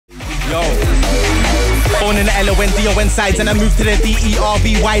Yo. Born in the L-O-N-D-O-N sides and I moved to the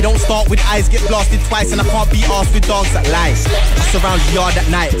D-E-R-B-Y. Don't start with eyes, get blasted twice, and I can't be arsed with dogs that lie. I surround the yard at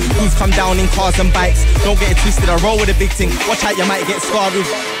night, who's come down in cars and bikes. Don't get it twisted, I roll with a big thing. Watch out, you might get scarred with.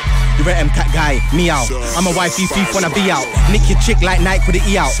 You're an MCAT guy, meow. I'm a wifey thief when I be out. Nick your chick like Nike with the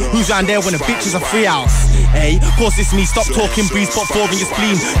E out. Who's round there when the bitches are free out? Hey, course it's me, stop talking breeze, pop 4 in your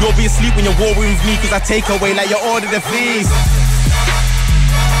spleen. You'll be asleep when you're warring with me, cause I take away like you ordered the fees.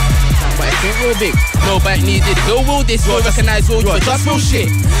 But it ain't real big, no bite needed. Go will this, will recognize will you just real shit.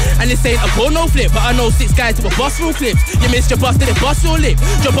 And this ain't a porno flip, but I know 6 guys to a bust real clips. You missed your bust, did it bust your lip?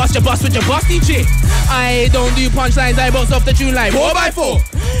 Your bust with your busty chick. I don't do punchlines, I box off the tune like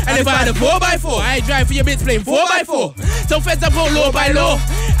 4x4. And if I had a 4x4, I drive for your bits playing 4x4. So feds I brought law by law.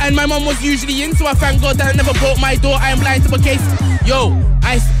 And my mum was usually in, so I thank God that I never broke my door. I am blind to my case. Yo,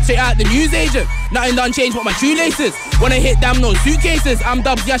 I straight out the news agent. Nothing done changed but my shoelaces. When I hit damn no suitcases, I'm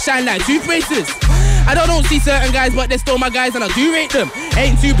Dubzy, I shine like toothbraces. I don't see certain guys, but they're still my guys and I do rate them.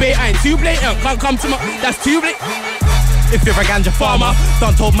 Ain't too bait, I ain't too blatant. Can't come to my, that's too blatant. If you're a ganja farmer,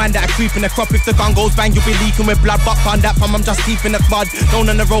 don't told man that I creep in the crop. If the gun goes bang, you'll be leaking with blood. But on that fam, I'm just keeping the mud.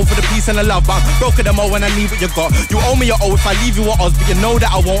 Down on the road for the peace and the love. But broke at them all when I need what you got. You owe me your owe if I leave you at odds, but you know that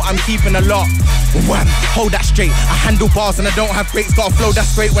I won't, I'm keeping a lot. Wham, hold that straight. I handle bars and I don't have brakes. Got a flow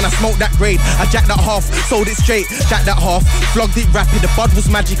that's straight when I smoke that grade. I jacked that half, sold it straight. Jacked that half, flogged it rapid. The bud was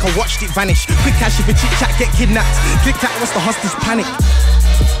magic, I watched it vanish. Quick cash if a chit chat get kidnapped. Click clack, what's the hostage panic?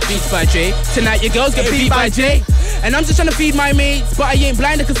 Beats by J. Tonight your girls get beat by J. And I'm just trying to feed my mates, but I ain't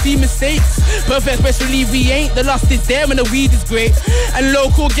blind, I can see mistakes. Perfect best relief we ain't, the lust is there and the weed is great. And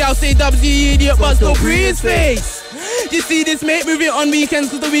local gals say Dubzy idiot, but don't breathe his face. You see this mate moving on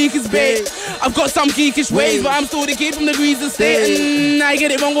weekends cause the week is bait. I've got some geekish ways, but I'm still the kid from the Greaser State. And I get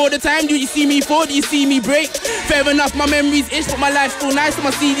it wrong all the time, do you see me fall, do you see me break? Fair enough, my memories itch, but my life's still nice, so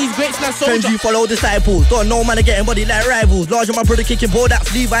I see these greats and I soldier. Friends you follow disciples, don't know man are getting body like rivals. Larger my brother kicking ball,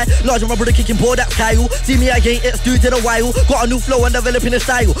 that's Levi. Larger my brother kicking ball, that's Kyle. See me again, it's due to the while. Got a new flow and developing a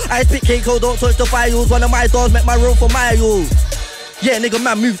style. I spit Keiko, don't touch the files. One of my doors make my room for miles. Yeah, nigga,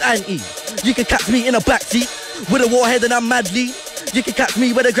 man moves anti. You can catch me in a backseat with a warhead and I'm madly. You can catch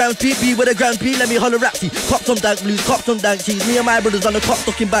me with a ground PP, with a ground P, let me holler rapsy. Cop some dank blues, cop some dank cheese. Me and my brothers on the cop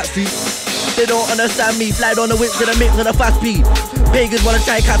stuck in backstreet. They don't understand me, slide on the whip with a mix and a fast speed. Pagans wanna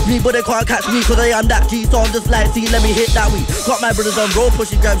try and catch me, but they can't catch me cause I am that G. So I'm just like, see, let me hit that weed. Got my brothers on road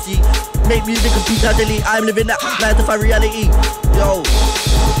pushing gram C. Make music and feature delete, I'm living that 9-to-5 reality. Yo.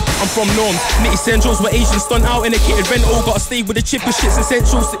 I'm from Norms, Nitty Centrals where Asians stunt out in a kitted rental. Gotta stay with the chip and shit's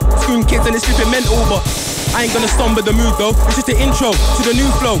essential. Screwing kids and it's flipping mental, but I ain't gonna stumble the mood though. It's just an intro to the new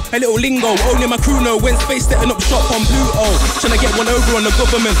flow, a little lingo. Only my crew know when space setting up shop on Pluto. Tryna get one over on the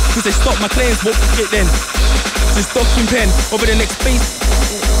government, cause they stop my claims, what it then? Just docking pen, over the next space.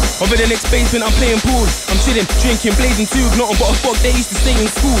 Over the next basement, I'm playing pool. I'm chilling, drinking, blazing tube. Nothing but a fuck, they used to stay in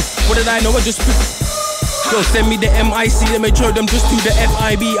school. What did I know? I just yo, send me the MIC, let me show them just to the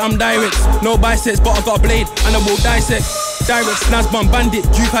FIB. I'm direct, no biceps, but I got a blade and I will dissect. Direct, Snazbun, bandit,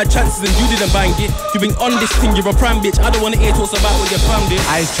 you've had chances and you didn't bang it. You've been on this thing, you're a pram bitch. I don't wanna hear talks about what you found it.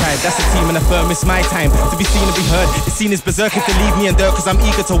 Eyez tribe, that's a team and a firm, it's my time to be seen and be heard. It's seen as berserk if they leave me in dirt, cause I'm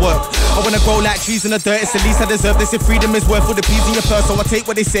eager to work. I wanna grow like trees in the dirt, it's the least I deserve. They say freedom is worth all the peas in your purse, so I take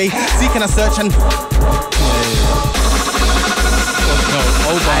what they say. Seek and I search and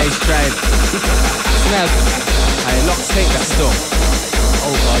Eyez tribe. Snaz. Aye, Locks, take that still.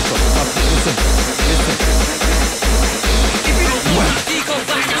 Oh God, listen.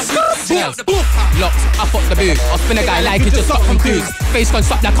 Locks, I fuck the boot. I'll spin a guy like it just stop from cruise. Face gon'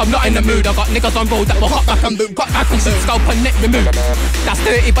 stop like I'm not in the mood. I got niggas on road that will hop back and boot. Got back and shoot, scalp and neck remove. That's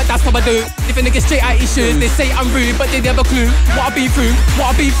dirty, but that's how I do. If a nigga straight out his shoes, they say I'm rude, but they never clue what I been through,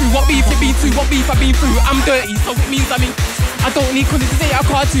 what beef you been to, what beef I been through. I'm dirty, so it means I don't need cause it's a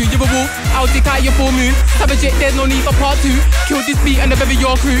car too. You're a wolf, I'll take out your full moon. Savage it, there's no need for part 2. Kill this beat and the baby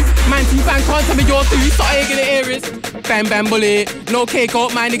your crew. Man, 2 bang, can't tell me you're through. So I ain't gonna hear it. Bam, bam, bullet. No cake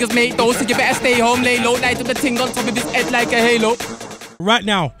out, my niggas make those. So you better stay home, lay low. Light up the ting on top of his head like a halo. Right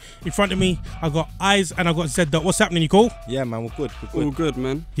now, in front of me, I got Eyez and I got ZDot. What's happening, you cool? Yeah, man, we're good. All good,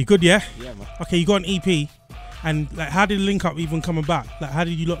 man. You good, yeah? Yeah, man. Okay, you got an EP. And like, how did the link up even come about? Like, how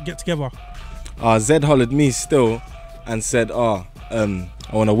did you lot get together? Zed hollered me still and said, I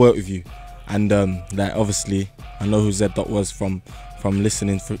want to work with you. And like, obviously, I know who ZDot was from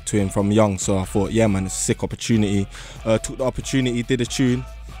listening to him from young. So I thought, yeah, man, it's a sick opportunity. Took the opportunity, did a tune.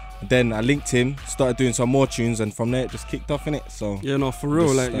 Then I linked him, started doing some more tunes, and from there it just kicked off, innit? So yeah, no, for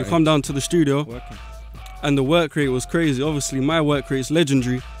real. Like, you come down to the studio. Working. and the work rate was crazy. Obviously, my work rate is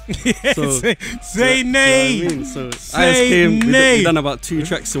legendary. So, say nay. You know what I mean? So Eyez came, we done about 2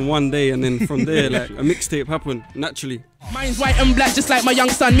 tracks in one day, and then from there, like a mixtape happened naturally. Mine's white and black, just like my young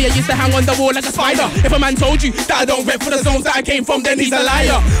son. Me, I used to hang on the wall like a spider. If a man told you that I don't rep for the zones that I came from, then he's a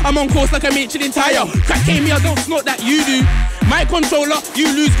liar. I'm on course like a Michelin tire. Crack came me, I don't snort that you do. My controller, you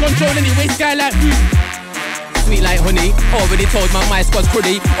lose control anyway, sky like food. Sweet like honey, already told my squad's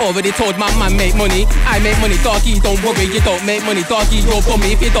cruddy. Already told my man make money. I make money, doggy, don't worry. You don't make money, doggy, you're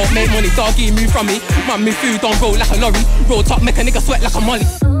bummy. If you don't make money, doggy, move from me. Man, me food don't roll like a lorry. Roll top, make a nigga sweat like a molly.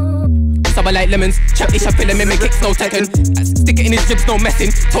 Sour like lemons, chap this, I fill him in, me kicks no Tekken. Stick it in his ribs, no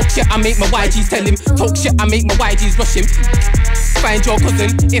messing. Talk shit, I make my YGs tell him. Talk shit, I make my YGs rush him. Find your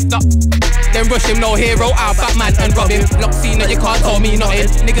cousin, if not, then rush him. No hero, I'll Batman and rob him. Lock Cena, you can't tell me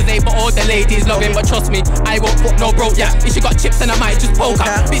nothing. Niggas ain't but all the ladies love him. But trust me, I won't fuck no broke, yeah. If she got chips then I might just poke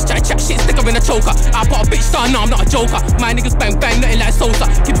her. Bitch try chat shit, stick her in a choker. I put a bitch star, no I'm not a joker. My niggas bang bang, nothing like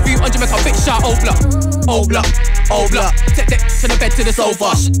Sosa. Keep a few hundred, make a bitch shot, oh block. Oh block, oh block. Take that to the bed to the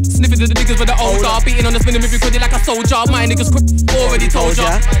sofa. Sniffing to the niggas with the older. Beating on the spinning movie cruddy like a soldier. My niggas already told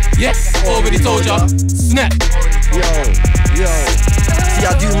ya. Yeah, already told ya. Snap. Yo. See,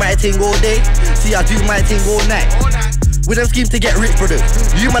 I do my thing all day. See, I do my thing all night. With them schemes to get rich, brothers.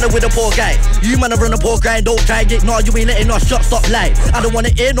 You man are with a poor guy. You man are run a poor grind. Don't try and get no, you ain't letting no shot, stop lie. I don't wanna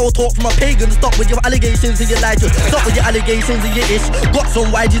hear no talk from a pagan. Stop with your allegations and your lies. Stop with your allegations and your ish. Got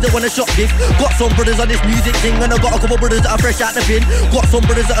some YGs that wanna shop this. Got some brothers on this music thing, and I got a couple brothers that are fresh out the bin. Got some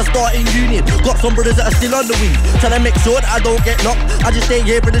brothers that are starting union. Got some brothers that are still on the wing. Trying to make sure that I don't get locked. I just stay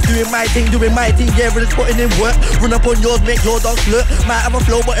here, brothers doing my thing. Yeah, brothers putting in work. Run up on yours, make your dog flirt. Might have a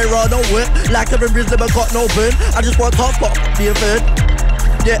flow, but it all don't work. Like I've been Brisbane, I got no burn. I just want top pop, be a bird.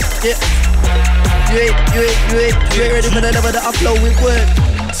 Yeah. You ain't ready for the level that I flow with work.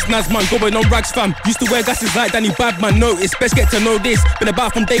 Snaz man going on rags fam. Used to wear glasses like Danny Badman. Notice, best get to know this. Been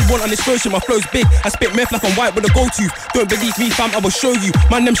about from day one on this flow shit. My flow's big. I spit meth like I'm white with a gold tooth. Don't believe me fam, I will show you.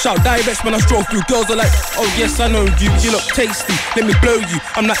 Man them shout directs when I stroll through. Girls are like, oh yes I know you. You look tasty, let me blow you.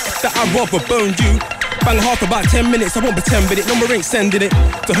 I'm like that, I'd rather bone you. Bang half about 10 minutes, I won't pretend with it. No more ain't sending it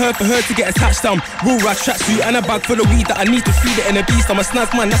to her for her to get attached down. Real rash tracksuit and a bag full of weed that I need to feed it in a beast. I'm a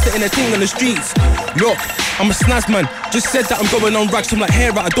snaz man, that's the inner thing on the streets. Look, I'm a snaz man. Just said that I'm going on rags, so I'm like hair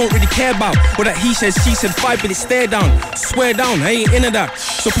out, I don't really care about. Or that he says, she said, 5 minutes stare down. Swear down, I ain't into that.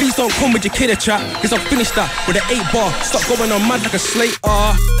 So please don't come with your kidder chat, cause I'll finish that with an 8 bar. Stop going on mad like a slate,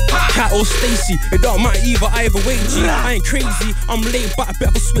 Cat or Stacy, it don't matter either way, G. I ain't crazy, I'm laid back,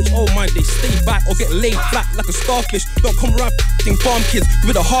 better switch, oh my day. Stay back or get laid flat like a starfish. Don't come around f***ing farm kids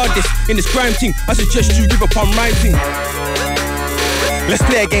with the hardest in this grime thing. I suggest you give up on writing. Let's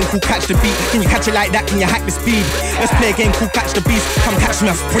play a game called Catch the Beat. Can you catch it like that? Can you hack the speed? Let's play a game called Catch the Beast. Come catch me,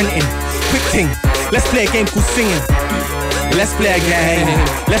 I'm sprinting. Quick thing. Let's play a game called Singing. Let's play a game.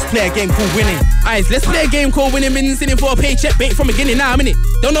 Let's play a game called Winning. Eyez, let's play a game called Winning. Been sitting for a paycheck, bait from beginning. Now I'm in it.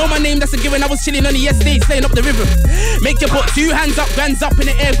 Don't know my name, that's a given. I was chilling on the estate, slaying up the river. Make you put 2 hands up, grands up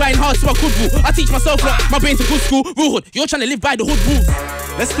in the air, grind hard so I could rule. I teach myself up, my brain's a good school. Rule hood, you're trying to live by the hood rules.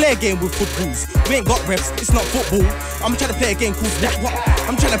 Let's play a game with foot rules. We ain't got refs, it's not football. I'm trying to play a game called what?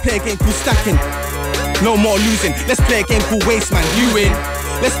 I'm trying to play a game called stacking. No more losing. Let's play a game called Waste Man. You win.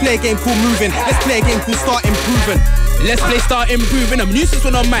 Let's play a game called Moving. Let's play a game called Start Improving. Let's play Start Improving. I'm nuisance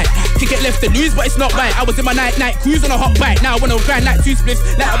when I'm mad. Kick it left to lose, but it's not right. I was in my night cruise on a hot bike. Now I wanna grind like 2 spliffs.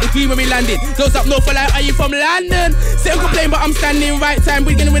 Light up the green when we landed. Goes up north for like, are you from London? Say I'm complain, but I'm standing right time.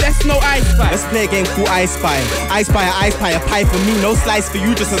 Beginning with S, no Eyez Spy. Let's play a game called I Spy. I Spy, a pie for me. No slice for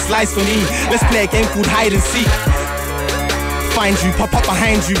you, just a slice for me. Let's play a game called Hide and Seek. Find you, pop up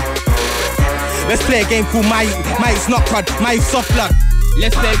behind you. Let's play a game called My It's Not Crud, My Soft Blood.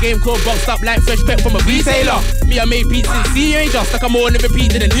 Let's play a game called Boxed Up like fresh pet from a retailer. Me, I made beats since CA, just like I'm more than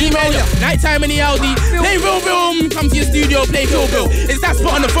repeat than an email. Nighttime in the Audi, play room. Come to your studio, play Kill Bill. It's that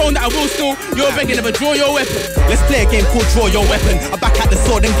spot on the phone that I will steal. You're begging, never draw your weapon. Let's play a game called Draw Your Weapon. I'm back at the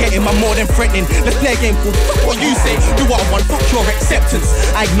sword and getting my more than threatening. Let's play a game called Fuck What You Say. Do what I want, fuck your acceptance.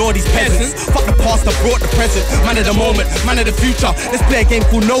 I ignore these peasants. Fuck the past, I brought the present. Man of the moment, man of the future. Let's play a game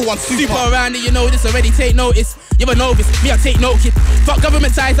called No One Super. Around it, you know this already, take notice. You're a novice, me I take note, kid. Fuck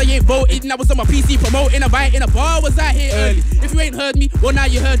government ties, I ain't voting. I was on my PC promoting a bite in a bar, was I here early? If you ain't heard me, well now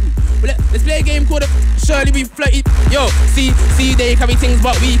you heard me. Well, let's play a game called Surely We Flirted. Yo, see, they carry things,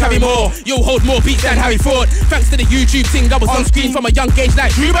 but we carry more. Yo, hold more beats than Harry Ford. Thanks to the YouTube thing, I was on screen from a young age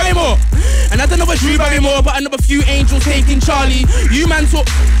like Drew Barrymore. And I don't know what Drew Barrymore, but another few angels taking Charlie. You man talk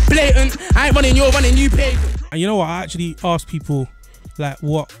blatant, I ain't running, you're running, you pay. And you know what, I actually asked people like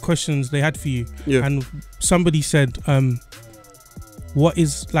what questions they had for you, and somebody said what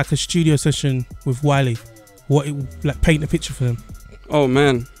is like a studio session with Wiley, Like paint a picture for them. Oh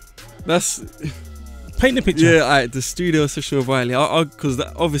man, that's paint the picture. Yeah, the studio session with Wiley. Because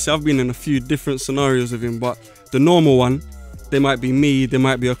obviously I've been in a few different scenarios with him, but the normal one, there might be me, there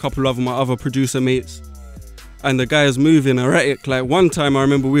might be a couple of my other producer mates, and the guy is moving erratic. Like one time I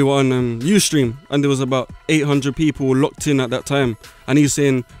remember we were on Ustream and there was about 800 people locked in at that time, and he's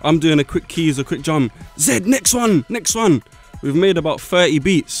saying, I'm doing a quick keys, a quick drum, Zed, next one. We've made about 30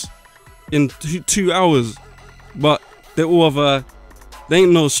 beats in 2 hours, but they all have there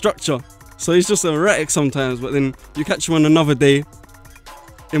ain't no structure, so it's just erratic sometimes. But then you catch him on another day,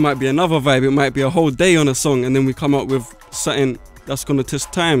 it might be another vibe, it might be a whole day on a song, and then we come up with something that's gonna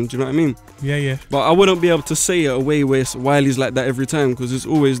test time. Do you know what I mean? Yeah. But I wouldn't be able to say it a way where Wiley's like that every time, because it's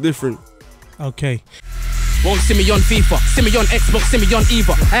always different. Okay. Won't see me on FIFA, see me on Xbox, see me on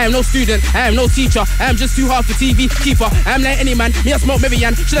Eva. I am no student, I am no teacher, I am just too hard for TV keeper. I am like any man, me I smoke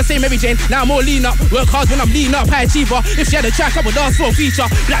Marianne, should I say Mary Jane? Now I'm more lean up, work hard when I'm lean up, high achiever. If she had a track, I would ask for a feature.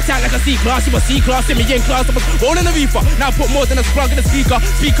 Blacked out like a C-class, she was C-class, see me in class, I was rolling a reefer. Now I put more than a plug in the speaker,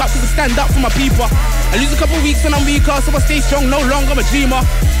 speak up cause I stand up for my people. I lose a couple weeks when I'm weaker, so I stay strong, no longer I'm a dreamer.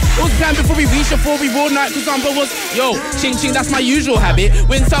 It was planned before we reached, before we rolled night, cause Umber was, yo, ching ching, that's my usual habit.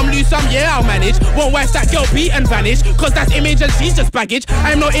 Win some, lose some, yeah, I'll manage. Won't wife that girl beat and vanish, cause that's image and she's just baggage.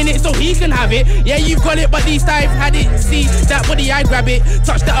 I'm not in it, so he can have it. Yeah, you've got it, but these I've had it. See, that body, I grab it.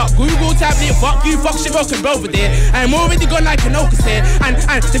 Touch that up, Google tablet, fuck you, fuck shit, rock and roll with it. I'm already gone like an Ocus here. And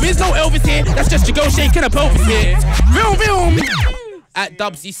there is no Elvis here, that's just your girl shaking a pelvis here. Vroom. At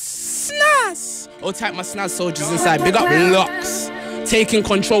Dubzy, snaz. Oh, type my snaz soldiers inside, big up locks. Taking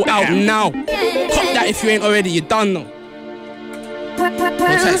control out now. Cop that if you ain't already, you done though. Hold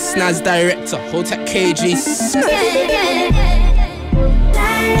tight snaz director, hold tight Kaygee.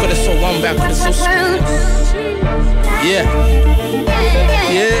 Could've saw one back, could've saw smooth. Yeah.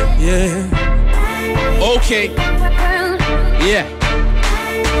 Okay. Yeah.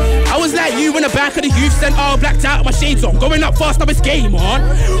 I was like you in the back of the youth centre, blacked out, my shades on, going up fast, now it's game on.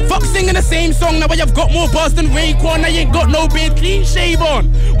 Fuck singing the same song, now I have got more bars than Rayquan, I ain't got no beard, clean shave on.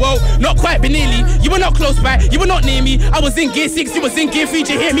 Well, not quite, but nearly, you were not close by, you were not near me. I was in gear 6, you was in gear 3,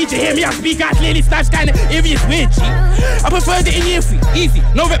 do you hear me, I speak out clearly, Snatch kinda eerie, it's weird, G. I preferred it in year 3, easy,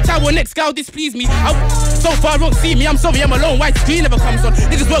 no reptile or next gal displease me. So far won't see me, I'm sorry, I'm alone, white screen never comes on.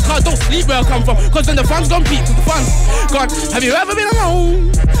 Niggas work hard, don't sleep where I come from, cause when the fun's gone peak to the funds. God, have you ever been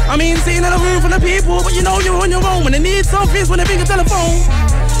alone? I mean, sitting in a room full of people, but you know you're on your own. When they need something, when they bring a telephone.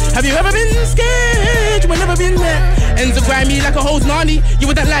 Have you ever been scared? You ain't never been there. Ends of grimy like a hose nanny. You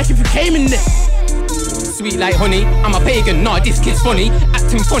would that like if you came in there. Sweet like honey, I'm a pagan, nah, this kid's funny.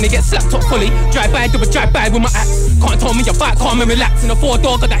 Acting funny, get slapped up fully. Drive by, do a drive by with my axe. Can't tell me you're back, calm and relax. In a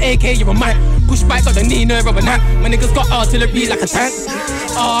 4-door, got the AK, you're a mic. Push back, got the knee nerve of a knack. My niggas got artillery like a tank.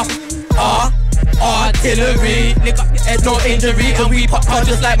 Artillery, nigga, head no injury, and we pop out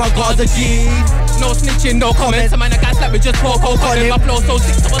just like my God's a G. No snitching, no comments. I'm in a gas like we just poke on him. My flow so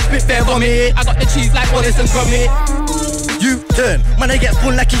sick, so I spit there vomit. I got the cheese like Wallace and Gromit. U-turn, man I get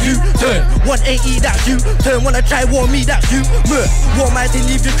spun like a U-turn. 180, that's you. Turn, wanna try war me, that's you. War my thing,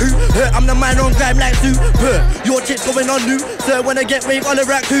 leave your crew. I'm the man on Grime like Sue. Your chick going on new. Sir, when I get wave on the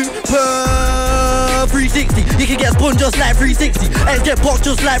rack too. 360, you can get spun just like 360. X get boxed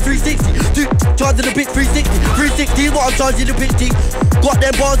just like 360. Charging the bitch 360. 360 is what I'm charging the bitch T. Got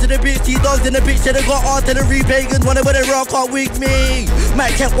them bars in the bitch T. Dogs in the bitch, they got artillery. Pagans wanna when they rock out with me.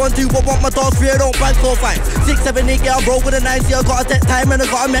 Might check 1, 2, but want my dogs 3, I don't bang 4, 5, 6, 7, 8, get a roll with a 9. See I got a set time and I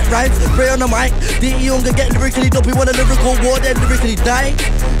got a met rhymes. Spray on the mic, D.E. Younger get lyrically dopey. Want a lyrical war, then lyrically die.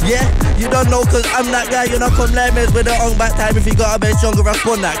 Yeah, you don't know cause I'm that guy. You know come like mess with the on back time. If you got a bench younger, I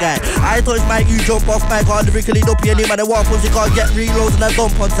spawn that guy. I touch mic, you jump off mic. Hard lyrically dopey, any man that walk push, you can't get reloads and I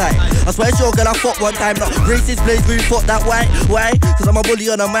dump on time. I swear sure girl I fuck one time. Not racist plays we fuck that way. Why? Cause I'm a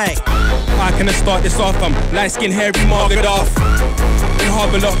bully on the mic. How can I start this off? I'm light skin, hairy, marbled off. In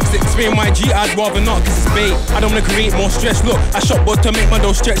Harbour Lock, cause it's my G, I'd rather not, cause it's bait. I don't wanna create more stress. Look, I shot board to make my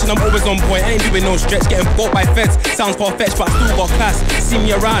dough stretch, and I'm always on point. Ain't doing no stretch, getting fought by feds. Sounds far-fetched, but I still got class. See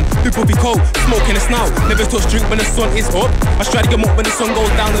me around, people be cold, smoking a snout. Never touch drink when the sun is up. I try to get up when the sun goes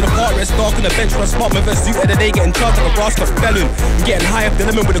down to the park. Rest dark on the bench when I spot my best suit of the day, getting charged like a brass cut felon. I'm getting high up the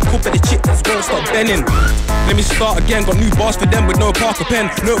lemon with a cup of the chip that's won't stop bending. Let me start again, got new bars for them with no Parker pen.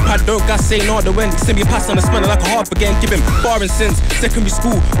 Notepad, don't gas, saying all the when. Send me a pass on the smelling like a harp again. Giving barring since secondary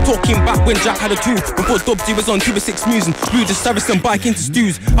school. Talking back when Jack had a tool. Before Dubzy was on 2 or 6 musing. Blew the Saracen bike into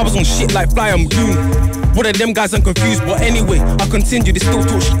stews. I was on shit like Fly on Goon. One of them guys I'm confused, but anyway, I continue. They still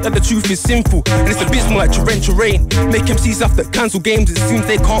talk shit that the truth is sinful, and it's abysmal like torrential rain. Make MCs have to cancel games, it seems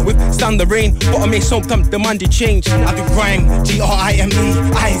they can't withstand the rain. But I make sometimes demand they change. I do grime, Grime,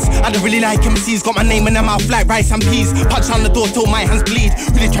 eyes. I don't really like MCs, got my name in their mouth like rice and peas. Punch on the door till my hands bleed.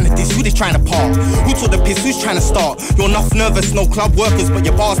 Who they trying to diss, who they trying to part? Who took the piss, who's trying to start? You're enough nervous, no club workers, but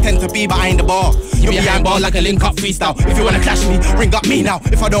your bars tend to be behind the bar. You're behind bar like a link-up freestyle. If you wanna clash me, ring up me now.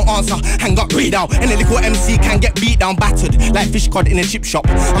 If I don't answer, hang up, read out. Any little MC can get beat down, battered like fish cod in a chip shop.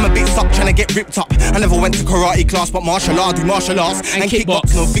 I'm a bit stuck trying to get ripped up. I never went to karate class, but martial art, do martial arts and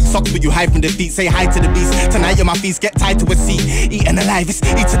kickbox. No thick socks, but you hide from defeat. Say hi to the beast. Tonight you're my feast, get tied to a seat. Eating alive, it's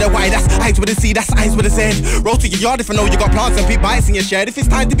E to the Y, that's eyes with a C, that's eyes with a Z. Roll to your yard if I know you got plants and pit bites in your shed. If it's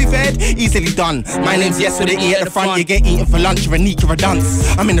time to be fed, easily done. My name's Yes with an E at the front. You get eaten for lunch, you're a neek, you're a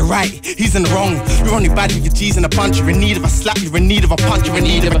dunce. I'm in the right, he's in the wrong. You're only bad with your G's and a punch. You're in need of a slap, you're in need of a punch, you're in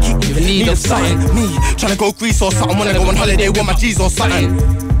need of a kick, you're in need of something. Me, trying to go Greece or something, wanna go on holiday with my G's or something.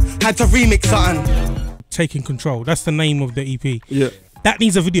 Had to remix something. Taking Control, that's the name of the EP. Yeah. That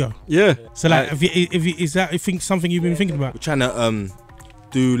needs a video. Yeah. So like, is that something you've been thinking about? We're trying to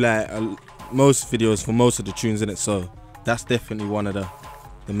do like most videos for most of the tunes in it, so that's definitely one of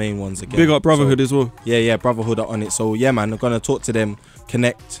the main ones again. Big up Brotherhood as well. Yeah, Brotherhood are on it. So yeah, man, I'm gonna talk to them,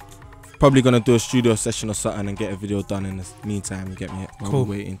 connect. Probably gonna do a studio session or something and get a video done in the meantime. You get me? While Cool.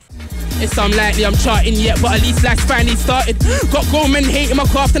 we're waiting. It's unlikely I'm charting yet, but at least life's finally started. Got grown men hating my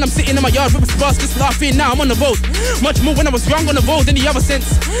craft and I'm sitting in my yard with a sparse just laughing. Now I'm on the road. Much more when I was young on the road in the other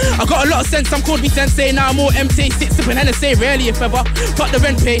sense. I got a lot of sense, some called me sensei. Now I'm more empty, sit sipping NSA, rarely if ever. Fuck the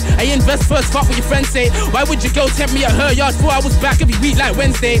rent pay, I invest first, fuck what your friends say. Why would your girl tempt me at her yard 4 hours back every week like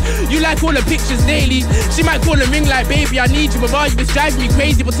Wednesday? You like all the pictures daily. She might call and ring like, baby, I need you. But all you was driving me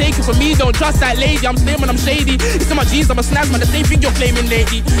crazy, but take it from me, don't trust that lady. I'm slim and I'm shady. It's in my jeans, I'm a snaz, man, the same thing you're claiming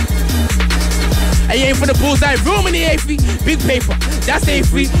lately. I aim for the bullseye, room in the A3. Big paper, that's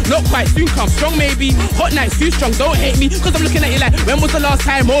A3. Not quite, soon come strong maybe. Hot nights, too strong, don't hate me. Cause I'm looking at you like, when was the last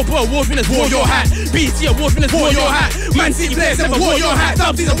time more award winners wore your hat? BT award winners wore your hat. Man City players never wore your hat.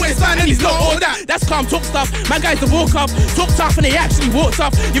 Dubzy's a waistline and he's not all that. That's calm talk stuff, my guys the walk up. Talk tough and they actually walk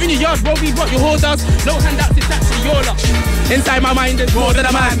tough. You're in your yard, bro, we what your whore does. No handouts, it's actually your luck. Inside my mind there's more than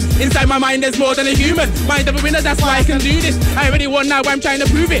a man. Inside my mind there's more than a human. Mind of a winner, that's why I can do this. I already won, now I'm trying to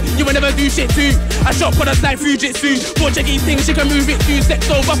prove it. You will never do shit too. I shot products like Fujitsu. Portuguese things, she can move it too. Sex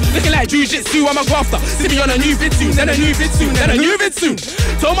over, looking like Jiu-Jitsu. I'm a grafter, see me on a new vid soon. Then a new vid soon, then a new vid soon.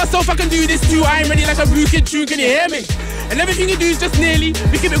 Told myself I can do this too. I ain't ready like a broken tune, can you hear me? And everything you do is just nearly.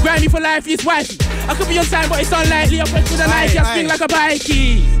 We keep it grimy for life, it's wifey. I could be on time, but it's unlikely. I press with a Nike, I swing like a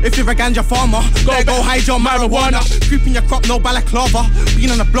bikey. If you're a ganja farmer, go hide your marijuana. Creeping your crop, no balaclava. Being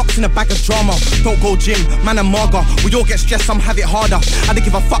on the blocks in a bag of drama. Don't go gym, man and marga. We all get stressed, some have it harder. I don't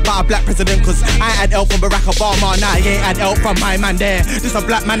give a fuck about a black president, cause I ain't had help from Barack Obama. Nah, I ain't had help from my man there. Just a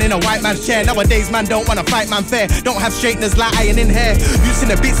black man in a white man's chair. Nowadays, man don't wanna fight man fair. Don't have straighteners like iron in hair.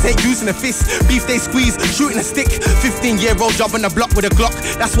 Using a bit, say using a fist. Beef they squeeze, shooting a stick. 15-year-old job on the block with a Glock.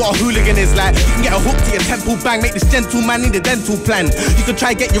 That's what a hooligan is like. You can get a hook to your temple bang. Make this gentleman need a dental plan. You can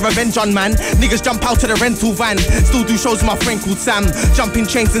try get your revenge on man. Niggas jump out to the rental van. Still do shows with my friend called Sam. Jumping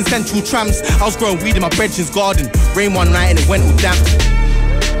chains in central trams. I was growing weed in my brethren's garden. Rain one night and it went all damp.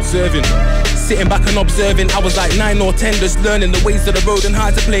 Observing, sitting back and observing. I was like 9 or 10, just learning the ways of the road and how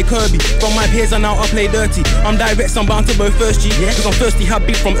to play Kirby. From my peers and now I play dirty. I'm direct, I'm bound to go first, G. Cause I'm thirsty, had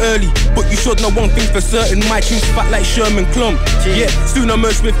big from early. But you should know one thing for certain. My tune's fat like Sherman Clump. Yeah, soon I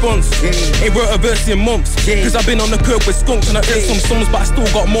merged with funds. Ain't wrote a verse in months. Cause I've been on the curb with skunks and I earned some songs, but I still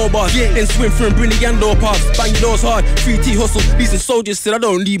got more bars. Then swim through and bring the Yandor paths. Bang your doors hard, 3T hustle. These are soldiers said I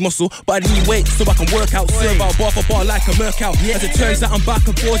don't need muscle, but I need weight so I can work out. Serve out bar for bar like a merc out. As it turns out I'm back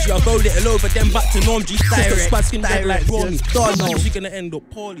and forth. I'll go little over, then back to norm. G spad skin dead like Ronnie. She's gonna end up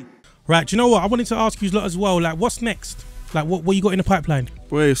poorly. Right, do you know what? I wanted to ask you lot as well, like what's next? Like what you got in the pipeline?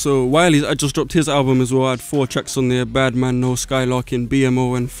 Wait, so Wiley's, I just dropped his album as well. I had 4 tracks on there: Bad Man, No Skylarking,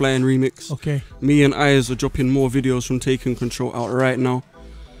 BMO and Flying Remix. Okay. Me and Eyez are dropping more videos from Taking Control out right now.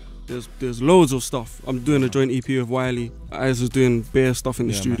 There's loads of stuff. I'm doing a joint EP with Wiley. Eyez is doing bare stuff in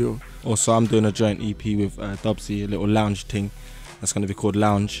the studio. Man. Also, I'm doing a joint EP with Dubzy, a little lounge thing. That's gonna be called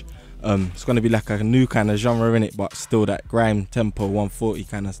Lounge. It's gonna be like a new kind of genre in it, but still that grime tempo 140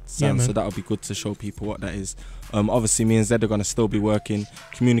 kind of sound. So that'll be good to show people what that is. Obviously, me and Zed are gonna still be working,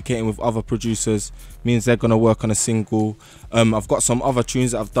 communicating with other producers. Me and Zed gonna work on a single. I've got some other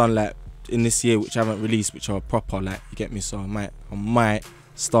tunes that I've done like in this year which I haven't released, which are proper, like, you get me. So I might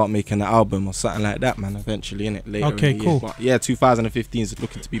start making an album or something like that, man. Eventually, innit? Later. Okay, in the cool. Year. But yeah, 2015 is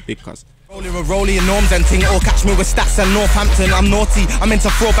looking to be big, cuz. Rolling with Rolly and norms and ting, or catch me with stats and Northampton. I'm naughty, I'm into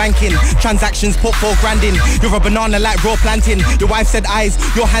fraud banking. Transactions put 4 grand in. You're a banana like raw planting. Your wife said eyes,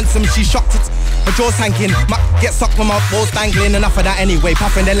 you're handsome, she shocked it. Her jaw's hanking, get sucked from my balls dangling. Enough of that anyway,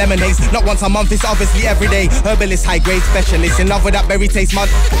 puffing their lemonades. Not once a month, it's obviously every day. Herbalist, high grade specialist, in love with that berry taste mud.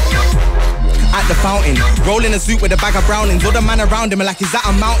 At the fountain, rolling a suit with a bag of brownings. All the man around him are like, is that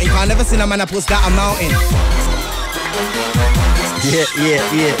a mountain? I never seen a man that puts that a mountain.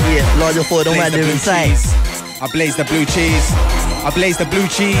 Yeah. Larger for the man inside. I blaze the blue cheese. I blaze the blue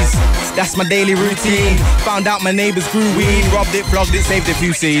cheese. That's my daily routine. Found out my neighbors grew weed. Robbed it, flogged it, saved a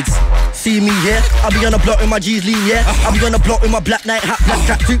few seeds. See me, yeah? I'll be on the block with my G's lean, yeah? I'll be on the block with my black night hat, black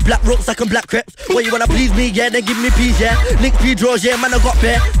tracksuit, black rocks, like black crepes. What you wanna please me, yeah? Then give me peace, yeah? Link P draws, yeah, man, I got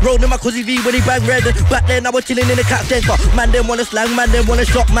bare. Rolled in my Cuzzy V when he bang red. Back then, I was chilling in the cat center. Man, them wanna slang, man, them wanna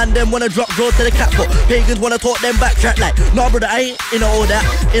shop, man, them wanna drop draws to the cat spot. Pagans wanna talk them backtrack like, nah, brother, I ain't in all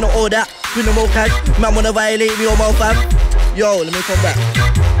that, Spin the more cash, man wanna violate me or my fam. Yo, let me come back.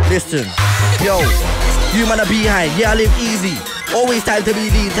 Listen, yo, you man a behind, yeah, I live easy. Always time to be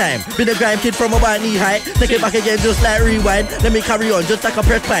lead time. Been a grime kid from about knee high. Take it back again just like rewind. Let me carry on just like a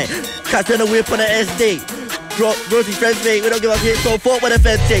press pint. Catch in a whip on the estate. Drop rosy friends mate. We don't give a shit. So fuck what the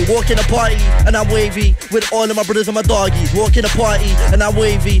feds say. Walk in the party and I'm wavy with all of my brothers and my doggies. Walk in the party and I'm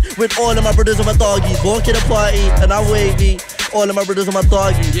wavy with all of my brothers and my doggies. Walk in the party and I'm wavy. All of my brothers and my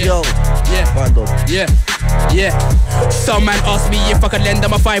doggies. Yeah. Yo. Yeah. Yeah. Some man asked me if I could lend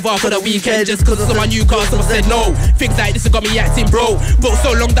them a $5 for the weekend just cause it's on my new car, so I said no. Things like this have got me acting bro. Broke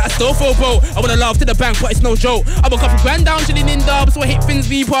so long that I still feel bro. I wanna laugh to the bank but it's no joke. I'm a couple grand down chilling in Dubs, so I hit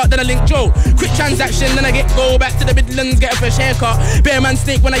Finsbury Park, then I link Joe. Quick transaction, then I go back to the Midlands, get a fresh haircut. Bear man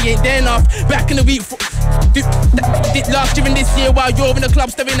snake when I ain't there enough. Back in the week last year and this year while you're in the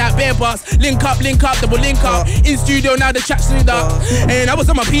club staring at bare bars. Link up, double link up. In studio now the chat's screwed up. And I was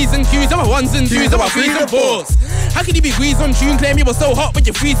on my P's and Q's, on my 1s and 2s, on my 3s and 4s. How could you be greased on tune, claim you were so hot but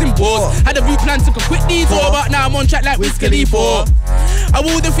you're freezing balls? Had a route plan, took a quick detour, but now I'm on track like Wiz Khalifa. I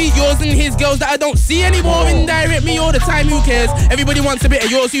will defeat yours and his girls that I don't see anymore. Indirect me all the time, who cares? Everybody wants a bit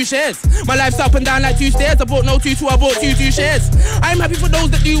of yours, who shares? My life's up and down like 2 stairs. I bought no 2-2, I bought 2 shares. I'm happy for those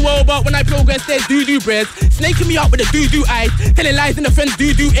that do well, but when I progress, there's doo-doo breads. Snaking me up with the doo-doo eyes. Telling lies in the fence,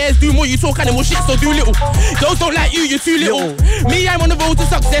 doo-doo airs. Do more, you talk animal shit, so do little. Those don't like you, you're too little. Me, I'm on the road to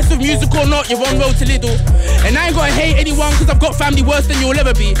success, with music or not, you're on road to little. And I ain't gotta hate anyone, cause I've got family worse than you'll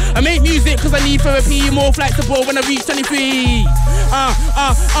ever be. I make music cause I need therapy, more flights aboard when I reach 23.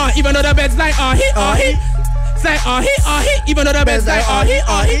 Even though the bed's like, hit. It's like, hit. Even though the bed's like, hit.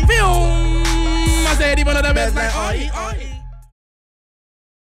 Film. I said, even though the bed's like, hit.